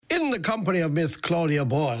in the company of Miss Claudia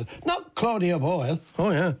Boyle. Not Claudia Boyle.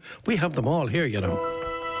 Oh, yeah. We have them all here, you know.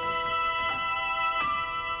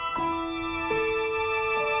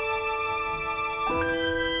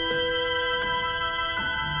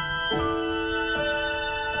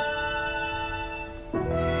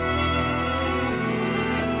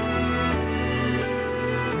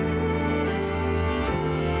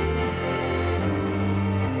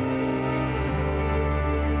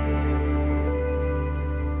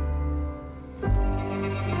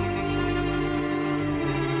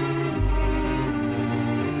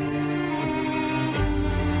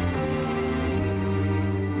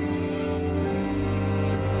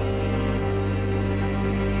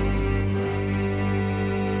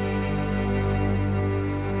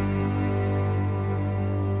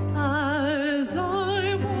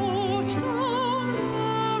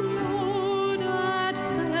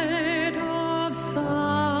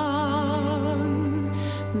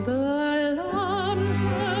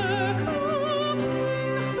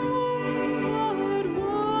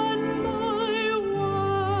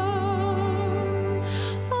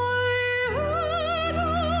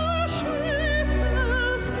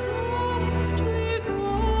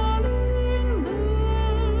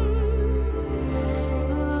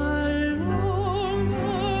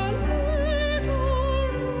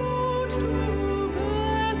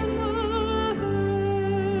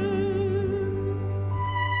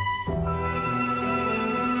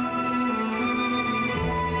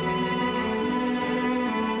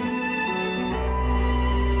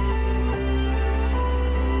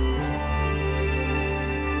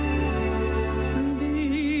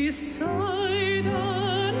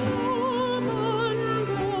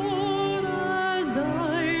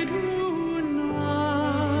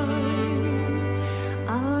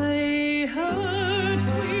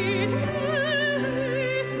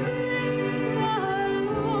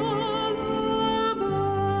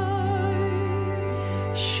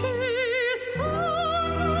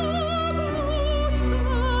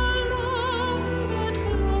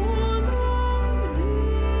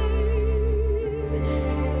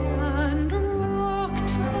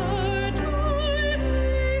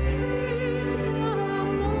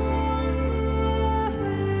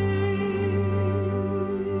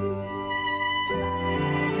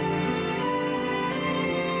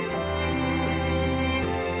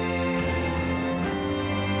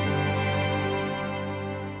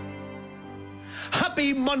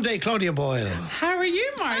 Happy Monday, Claudia Boyle. How are you,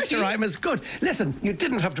 Marty? Sure, I'm as good. Listen, you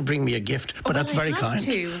didn't have to bring me a gift, but that's very kind.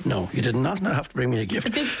 No, you did not have to bring me a gift.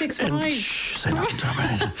 The big 6'5". Shh, say nothing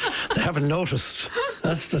to them. They haven't noticed.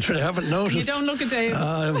 That's the truth. They haven't noticed. You don't look at Dave.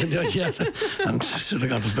 Yeah, and should have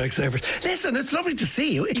got the Specsavers. Listen, it's lovely to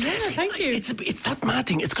see you. Yeah, thank you. It's that mad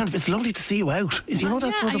thing. It's lovely to see you out. You know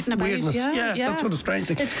that sort of weirdness. Yeah, that sort of strange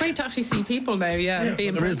thing. It's great to actually see people now.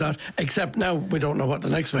 There is that. Except now we don't know what the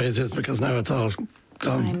next phase is because now it's all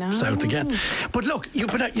gone south again. But look,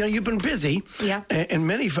 you've been busy. Yeah. In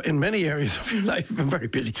many areas of your life, you've been very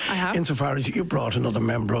busy. I have. Insofar as you brought another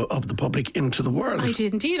member of the public into the world. I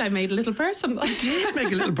did indeed. I made a little person. You did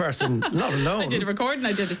make a little person, not alone. I did a recording,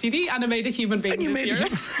 I did a CD, and I made a human being this year.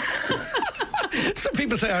 Some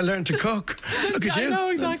people say I learned to cook. Look at you. I know,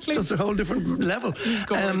 exactly. It's just a whole different level. He's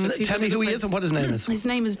gorgeous. Tell me who he is and what his name is. His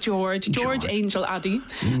name is George Angel Addy.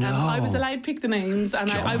 No. I was allowed to pick the names, and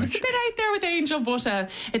I was a bit out there with Angel, but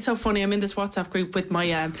it's so funny. I'm in this WhatsApp group with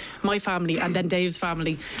my family and then Dave's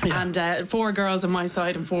family, and 4 girls on my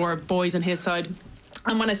side and 4 boys on his side.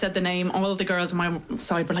 And when I said the name, all the girls on my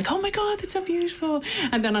side were like, "Oh my God, that's so beautiful."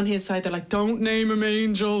 And then on his side, they're like, "Don't name him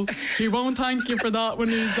Angel. He won't thank you for that when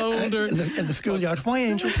he's older." In the schoolyard, why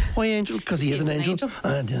Angel? Why Angel? Because he is an angel.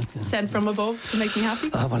 Sent from above to make me happy.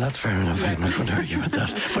 Oh, well, that's fair enough. I'm not going to argue with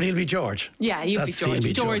that. But he'll be George. Yeah, he'll be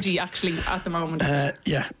George. Georgie, actually, at the moment.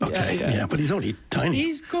 Yeah, okay. Yeah, but he's only tiny.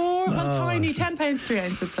 He's gorgeous. Tiny, 10 pounds, 3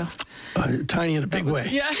 ounces. So. Tiny in a big way.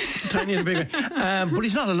 Yeah. Tiny in a big way. But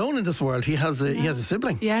he's not alone in this world. He has a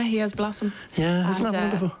sibling. Yeah, he has Blossom. Yeah, isn't that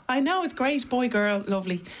wonderful? I know, it's great. Boy, girl,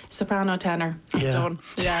 lovely. Soprano, tenor. Yeah. Done.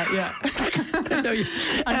 Yeah.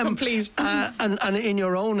 I'm complete. And in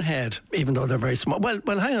your own head, even though they're very small. Well,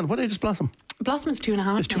 hang on. What age is Blossom? Blossom is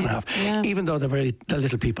 2.5. It's 2.5. Yeah. Even though they're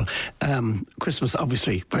little people. Christmas,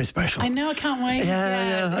 obviously, very special. I know, I can't wait.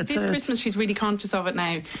 Yeah. This Christmas, she's really conscious of it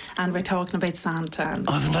now, and we're talking about Santa. And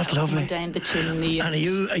isn't that lovely? Down the chimney. And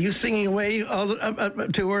are you singing away all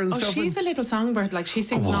to her and stuff? She's a little songbird. Like, she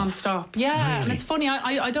sings non-stop. Yeah, really? And it's funny.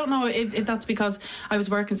 I don't know if that's because I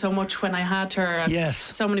was working so much when I had her. And yes.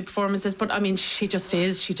 So many performances. But I mean, she just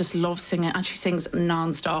is. She just loves singing, and she sings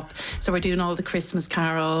non-stop. So we're doing all the Christmas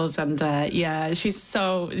carols, and Yeah, she's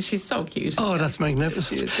so cute. Oh, that's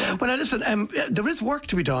magnificent. Well, now listen, there is work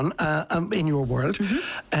to be done in your world,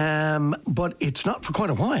 but it's not for quite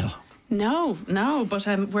a while. No, but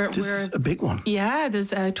we're a big one. Yeah, there's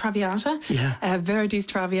Traviata. Yeah. Verdi's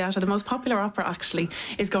Traviata, the most popular opera actually,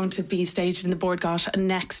 is going to be staged in the Bord Gáis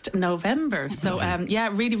next November. So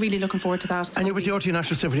really, really looking forward to that. And you're with the OT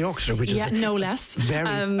National Symphony Orchestra, which is no less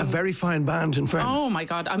a very fine band in fairness. Oh my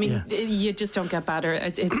God! I mean, you just don't get better.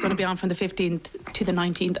 It's going to be on from the 15th to the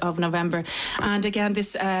 19th of November, and again,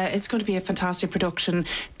 this it's going to be a fantastic production,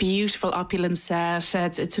 beautiful opulent set.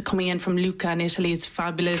 It's coming in from Lucca in Italy. It's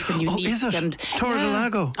fabulous and unique. Is it? And Torre del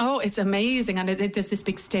Lago. Oh, it's amazing, and there's this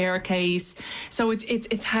big staircase. So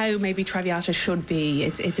it's how maybe Traviata should be.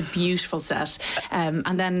 It's a beautiful set,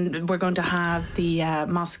 and then we're going to have the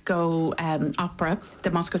Moscow Opera, the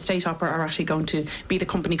Moscow State Opera, are actually going to be the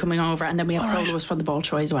company coming over, and then we have soloists from the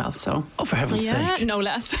Bolshoi as well. So for heaven's sake, no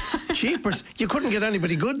less. Jeepers, you couldn't get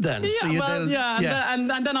anybody good then. And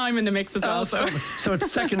then I'm in the mix as well. So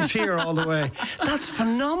it's second tier all the way. That's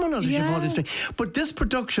phenomenal. But this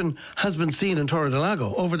production has been seen in Torre del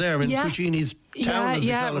Lago over there in Puccini's town, as we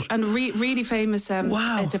call it. And really famous.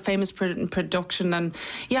 Wow. It's a famous production, and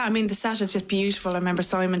I mean the set is just beautiful. I remember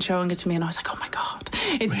Simon showing it to me, and I was like, oh my God,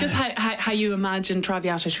 it's just how you imagine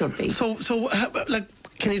Traviata should be. So like,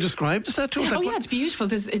 can you describe the set to us? It's beautiful.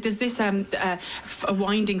 There's this a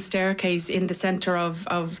winding staircase in the centre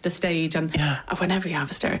of the stage, and whenever you have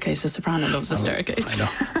a staircase, the soprano loves a staircase. I know.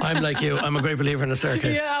 I'm like you. I'm a great believer in a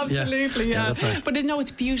staircase. Yeah, absolutely. Yeah. That's right. But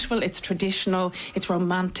it's beautiful. It's traditional. It's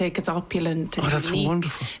romantic. It's opulent. It's that's unique.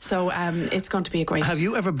 Wonderful. So it's going to be a great. Have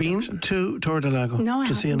you ever been to Torre del Lago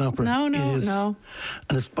to see an opera? No.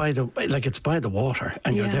 And it's by the water,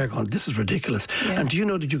 and you're there going, this is ridiculous. Yeah. And do you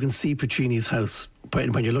know that you can see Puccini's house?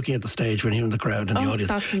 When you're looking at the stage, when you're in the crowd and the audience,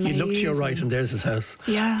 that's amazing. You look to your right and there's his house,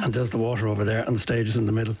 and there's the water over there, and the stage is in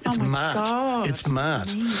the middle. It's mad. God. It's mad.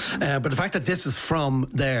 But the fact that this is from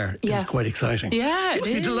there is quite exciting. Yeah, you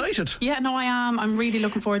must be delighted. Yeah, no, I am. I'm really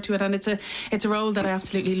looking forward to it, and it's a role that I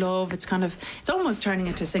absolutely love. It's almost turning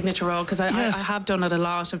into a signature role, because I have done it a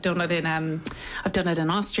lot. I've done it in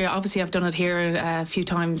Austria. Obviously, I've done it here a few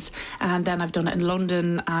times, and then I've done it in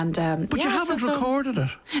London. And but you haven't recorded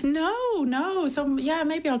it. No. So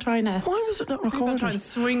maybe I'll try now. Why was it not recorded? I'll try and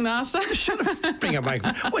swing that. Bring it back.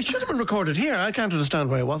 Well, it should have been recorded here. I can't understand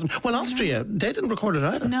why it wasn't. Well, Austria, they didn't record it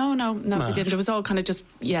either. No, they didn't. It was all kind of just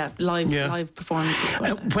live performances.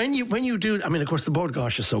 When you do, I mean, of course, the Bord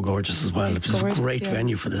Gáis is so gorgeous as well. It's a great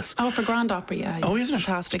venue for this. Oh, for Grand Opera, Oh, isn't it?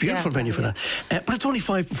 Fantastic. It's a beautiful venue for that. But it's only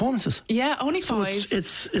 5 performances. Yeah, only 5. So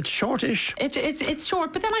it's shortish. It's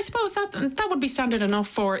short, but then I suppose that would be standard enough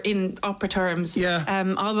for in opera terms. Yeah.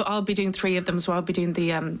 I'll be doing 3 of them, so I'll be doing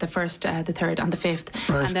the first, the third, and the 5th.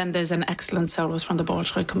 Right. And then there's an excellent soloist from the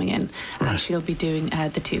Bolshoi coming in, and she'll be doing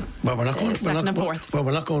the 2. Well, we're not going. Second and 4th. Well,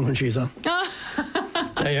 we're not going when she's on.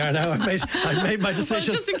 There you are now. I've made my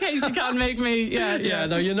decision. Well, just in case you can't make me. Yeah.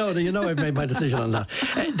 No, you know I've made my decision on that.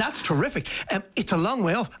 That's terrific. It's a long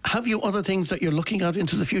way off. Have you other things that you're looking at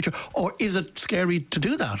into the future, or is it scary to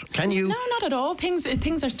do that? Can you? No, not at all.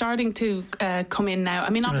 Things are starting to come in now. I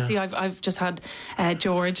mean, obviously, I've just had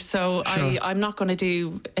George, so sure. I'm not going to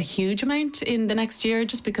do a huge amount in the next year,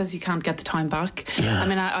 just because you can't get the time back. Yeah. I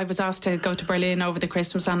mean, I was asked to go to Berlin over the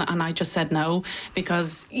Christmas, and I just said no,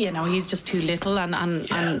 because he's just too little, and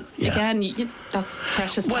again, that's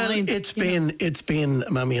precious time. Well, it's been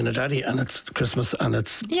Mammy and a Daddy, and it's Christmas, and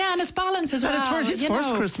it's and it's balance as well. And it's his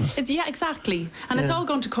first Christmas. Exactly, and it's all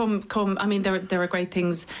going to come. I mean, there are great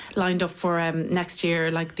things lined up for next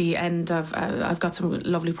year, like the end of. I've got some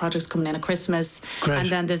lovely projects coming in at Christmas, and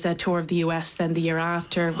then there's a tour of the US then the year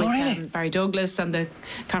after with Barry Douglas and the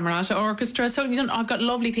Camerata Orchestra. So I've got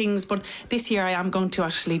lovely things, but this year I am going to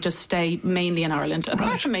actually just stay mainly in Ireland,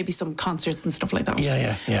 apart from maybe some concerts and stuff like that.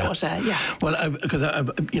 Yeah. But, Well, because I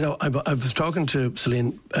was talking to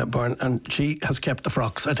Celine Byrne, and she has kept the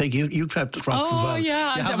frocks. I take you kept the frocks as well. Oh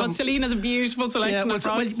yeah, well, Celine has a beautiful selection of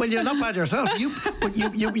frocks. Well, you're not bad yourself.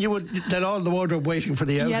 You would. They're all in the wardrobe waiting for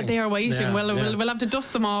the outing. Yeah, they are waiting. We'll have to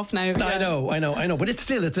dust them off now. I know. But it's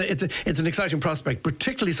still it's an exciting prospect,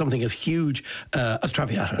 particularly something as huge as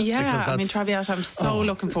Traviata. Yeah, I mean Traviata. I'm so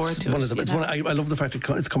looking forward to it. I love the fact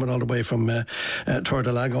it's coming all the way from Torre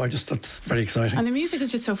del Lago. That's very exciting. And the music music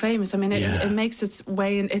is just so famous. I mean, it makes its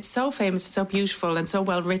way, and it's so famous, it's so beautiful and so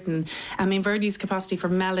well written. I mean, Verdi's capacity for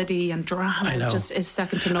melody and drama is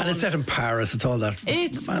second to none. And it's set in Paris. It's all that.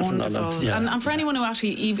 It's wonderful. And for anyone who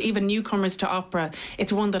actually, even newcomers to opera,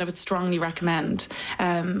 it's one that I would strongly recommend.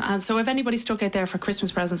 And so if anybody's stuck out there for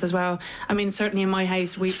Christmas presents as well, I mean, certainly in my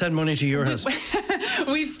house, we send money to your house.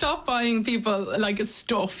 We've stopped buying people like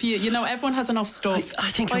stuff. You know, everyone has enough stuff. I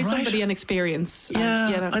think buy you're right. somebody an experience. Yeah,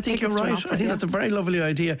 and, I think you're right. I think that's a very lovely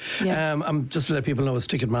idea. Yeah. I'm just to let people know it's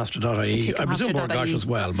ticketmaster.ie. I presume Borgosh as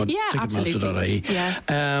well, but ticketmaster.ie. Yeah.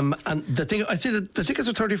 And the thing, I see that the tickets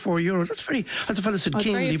are €34. That's very, as a fellow said,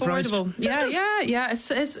 keenly priced. Yeah.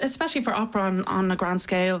 Especially for opera on a grand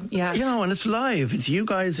scale. Yeah. You know, and it's live. It's you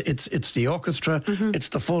guys. It's the orchestra. It's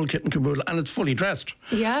the full kit and caboodle, and it's fully dressed.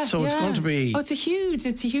 Yeah. So it's going to be. Oh, it's a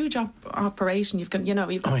huge operation. You've got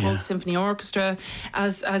full symphony orchestra,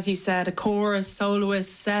 as you said, a chorus,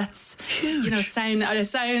 soloists, sets. Huge. You know,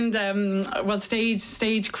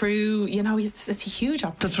 stage crew. You know, it's a huge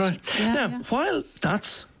operation. That's right. Yeah, now, while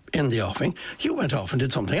that's in the offing, you went off and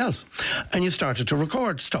did something else, and you started to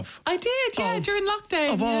record stuff. I did, during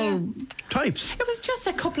lockdown. Of all types. It was just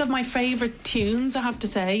a couple of my favourite tunes, I have to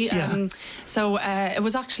say. Yeah. So it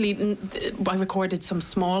was actually, I recorded some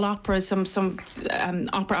small operas, some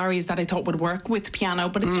opera arias that I thought would work with piano,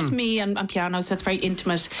 but it's just me and piano, so it's very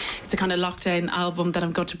intimate. It's a kind of lockdown album that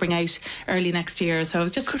I'm going to bring out early next year. So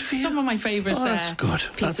it's just some of my favourite that's good.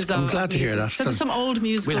 pieces I'm glad to hear that. So there's some old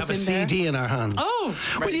musicals we'll have a CD in our hands. Oh,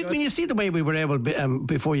 when you see the way we were able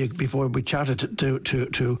before we chatted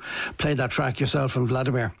to play that track yourself and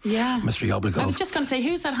Vladimir, Mr. Yoblikov. I was just going to say,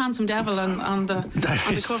 who's that handsome devil on the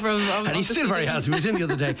cover of and he's still very handsome. He was in the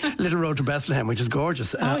other day, Little Road to Bethlehem, which is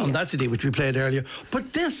gorgeous, on that CD which we played earlier.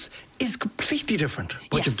 But this is completely different.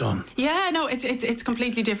 What you've done. Yeah, no, it's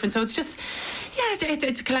completely different. So it's just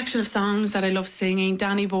it's a collection of songs that I love singing.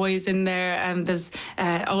 Danny Boy is in there, and there's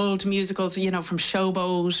old musicals, you know, from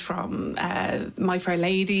Showboat, from My Fair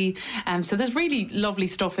Lady. So there's really lovely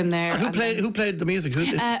stuff in there. And who played the music?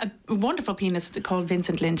 A wonderful pianist called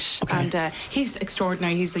Vincent Lynch, and he's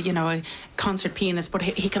extraordinary. He's a concert pianist, but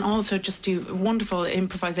he can also just do wonderful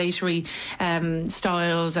improvisatory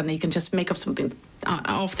styles, and he can just make up something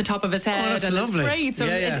off the top of his head. That's and lovely. It's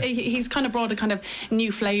great. So he's kind of brought a kind of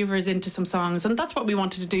new flavours into some songs, and that's what we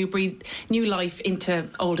wanted to do, breathe new life into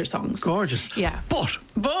older songs. Gorgeous. Yeah. But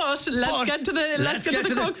let's get to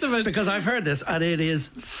the crux of it, because I've heard this and it is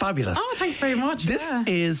fabulous. Oh, thanks very much. This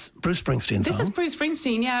is Bruce Springsteen's song. This is Bruce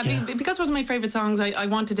Springsteen, because it was my favourite songs. I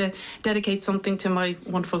wanted to dedicate something to my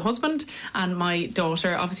wonderful husband and my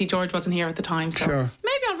daughter. Obviously George wasn't here at the time, so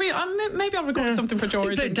maybe I'll record something for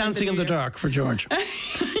George. You play Dancing in the Dark for George.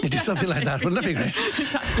 You do something like that. Wouldn't that be great?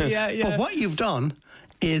 Exactly, yeah. But what you've done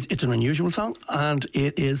is, it's an unusual song, and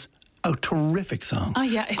it is a terrific song. Oh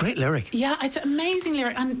yeah, great lyric. Yeah, it's an amazing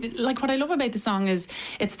lyric, and like what I love about the song is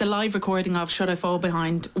it's the live recording of "Should I Fall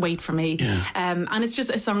Behind, Wait for Me," and it's just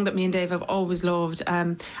a song that me and Dave have always loved,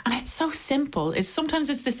 and it's so simple. Sometimes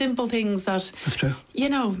it's the simple things that's true. You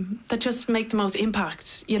know, that just make the most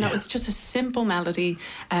impact. You know, it's just a simple melody.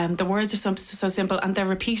 The words are so simple, and they're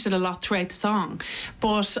repeated a lot throughout the song.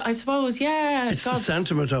 But I suppose, it's the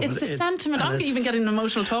sentiment of it. It's the sentiment. I'm even getting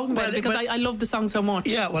emotional talking about it because I love the song so much.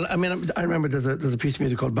 Yeah, well, I mean, I remember there's a piece of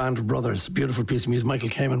music called Band of Brothers, beautiful piece of music. Michael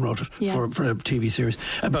Kamen wrote it for a TV series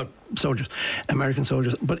about soldiers, American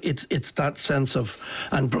soldiers. But it's that sense of,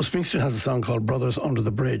 and Bruce Springsteen has a song called Brothers Under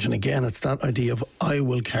the Bridge, and again it's that idea of I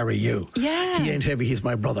will carry you. Yeah. He ain't heavy, he's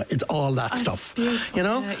my brother. It's all that stuff. Beautiful. You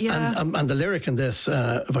know? Yeah. And the lyric in this,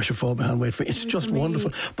 if I should fall behind, wait for me, it's just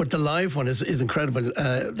wonderful. But the live one is incredible.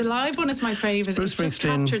 The live one is my favourite. Bruce Springsteen, it just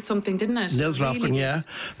captured something, didn't it? Nils Lofgren,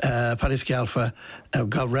 Paddy Scialfa,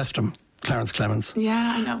 God rest him, Clarence Clemens.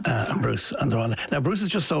 Yeah, I know. And Bruce, and they're on. Now, Bruce has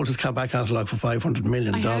just sold his back catalogue for $500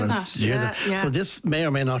 million. I heard that. Yeah. So this may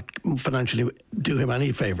or may not financially do him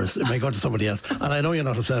any favours. It may go to somebody else. And I know you're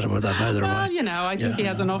not upset about that, neither am I. Well, you know, I think he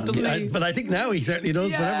has enough, doesn't he? But I think now he certainly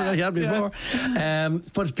does, whatever he had before.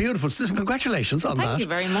 But it's beautiful. So listen, congratulations on that. Thank you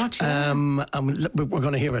very much. And we're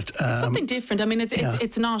going to hear it. It's something different. I mean,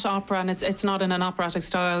 it's not opera, and it's not in an operatic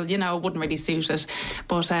style. You know, it wouldn't really suit it.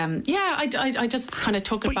 But I just kind of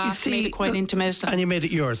took it back, made it quite intimate. And you made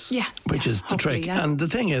it yours, which is the trick. Yeah. And the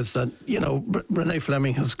thing is that, you know, Renee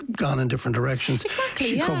Fleming has gone in different directions. Exactly,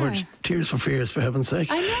 she covered Tears for Fears, for heaven's sake.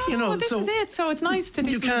 I know, you know, this is it. So it's nice to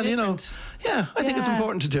do something different. I think it's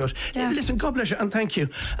important to do it. Listen, God bless you, and thank you.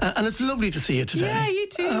 And it's lovely to see you today. Yeah, you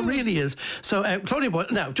too. It really is. So, Claudia Boyle,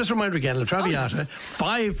 now, just a reminder again, La Traviata,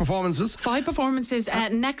 5 performances. 5 performances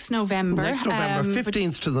next November.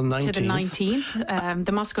 15th to the 19th.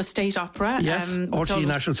 The Moscow State Opera. Yes, RTE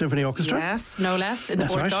National Symphony Orchestra. Orchestra. Yes, no less, in the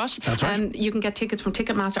Bourgosh. That's right. You can get tickets from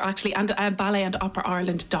Ticketmaster, actually, and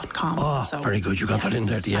balletandoperireland.com. Oh, so, very good. You got that in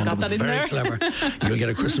there at the end. I got that in very there. Clever. You'll get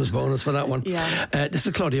a Christmas bonus for that one. Yeah. This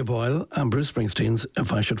is Claudia Boyle and Bruce Springsteen's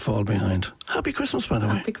If I Should Fall Behind. Happy Christmas, by the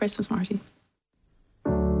way. Happy Christmas, Marty.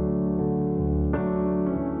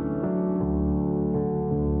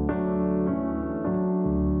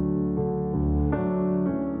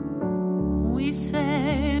 We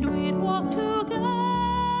said we'd walk together,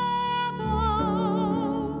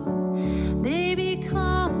 baby,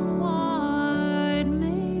 come what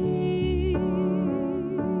may.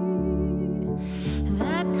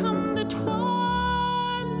 That come the twilight,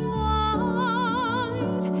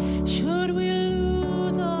 should we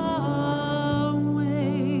lose our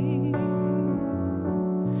way?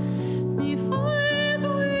 Before as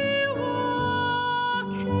we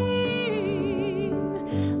walking,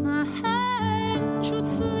 a hand should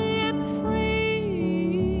slip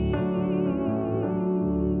free.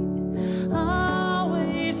 I'll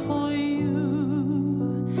wait for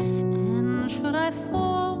you, and should I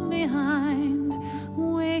fall behind,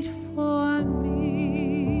 wait for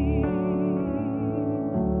me.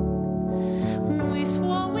 We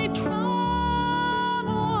swore we'd travel,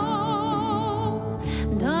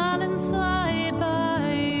 darling, side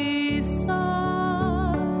by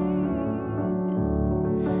side.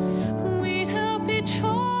 We'd help each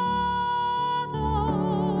other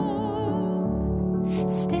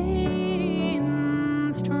stay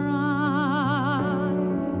in stride.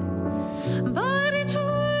 But each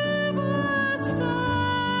river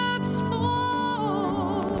steps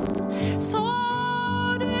fall so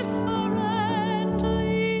differently.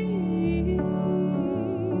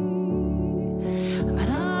 But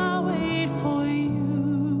I'll wait for you,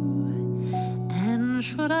 and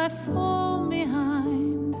should I fall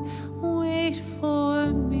behind, wait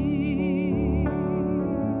for me.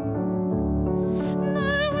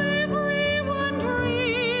 Now everyone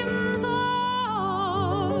dreams of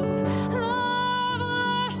love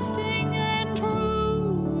lasting and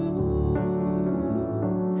true.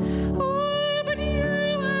 Oh, but you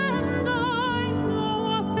and I know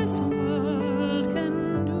what this world can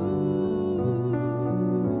do.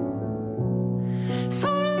 So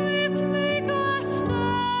let's make our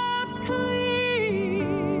steps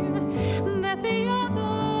clean, that the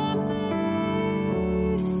other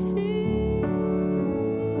may see.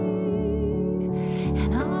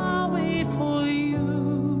 And I'll wait for you,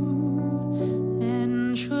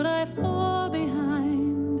 and should I fall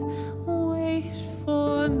behind, wait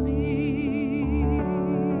for me.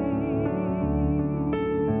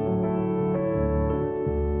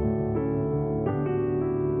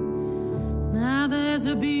 Now there's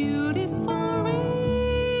a beautiful river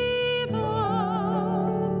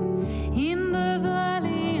in the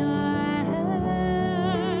valley I have.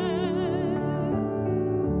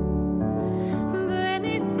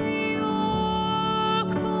 Beneath the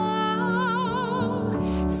oak bough,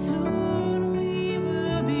 soon we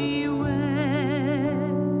will be wed.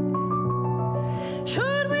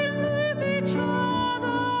 Should we lose each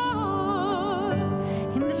other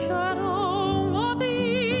in the shadow of the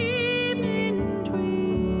evening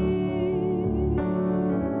tree?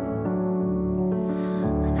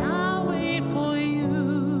 And I'll wait for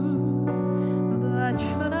you, but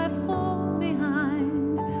should I fall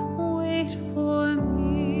behind, wait for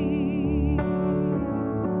me.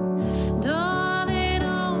 Darling,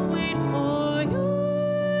 I'll wait for you,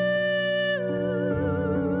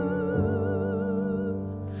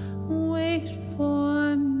 wait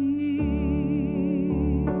for me.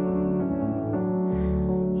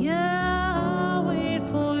 Yeah, I'll wait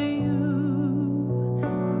for you,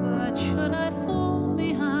 but should I fall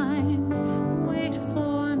behind, wait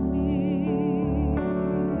for me.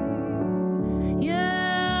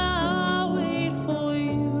 Yeah, I'll wait for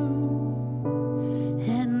you,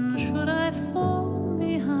 and should I fall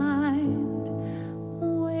behind,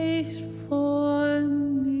 wait for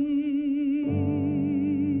me.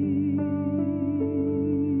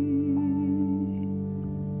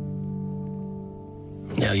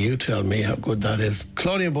 Now you tell me how good that is.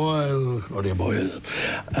 Claudia Boyle.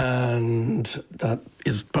 And that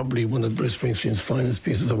is probably one of Bruce Springsteen's finest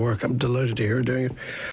pieces of work. I'm delighted to hear her doing it.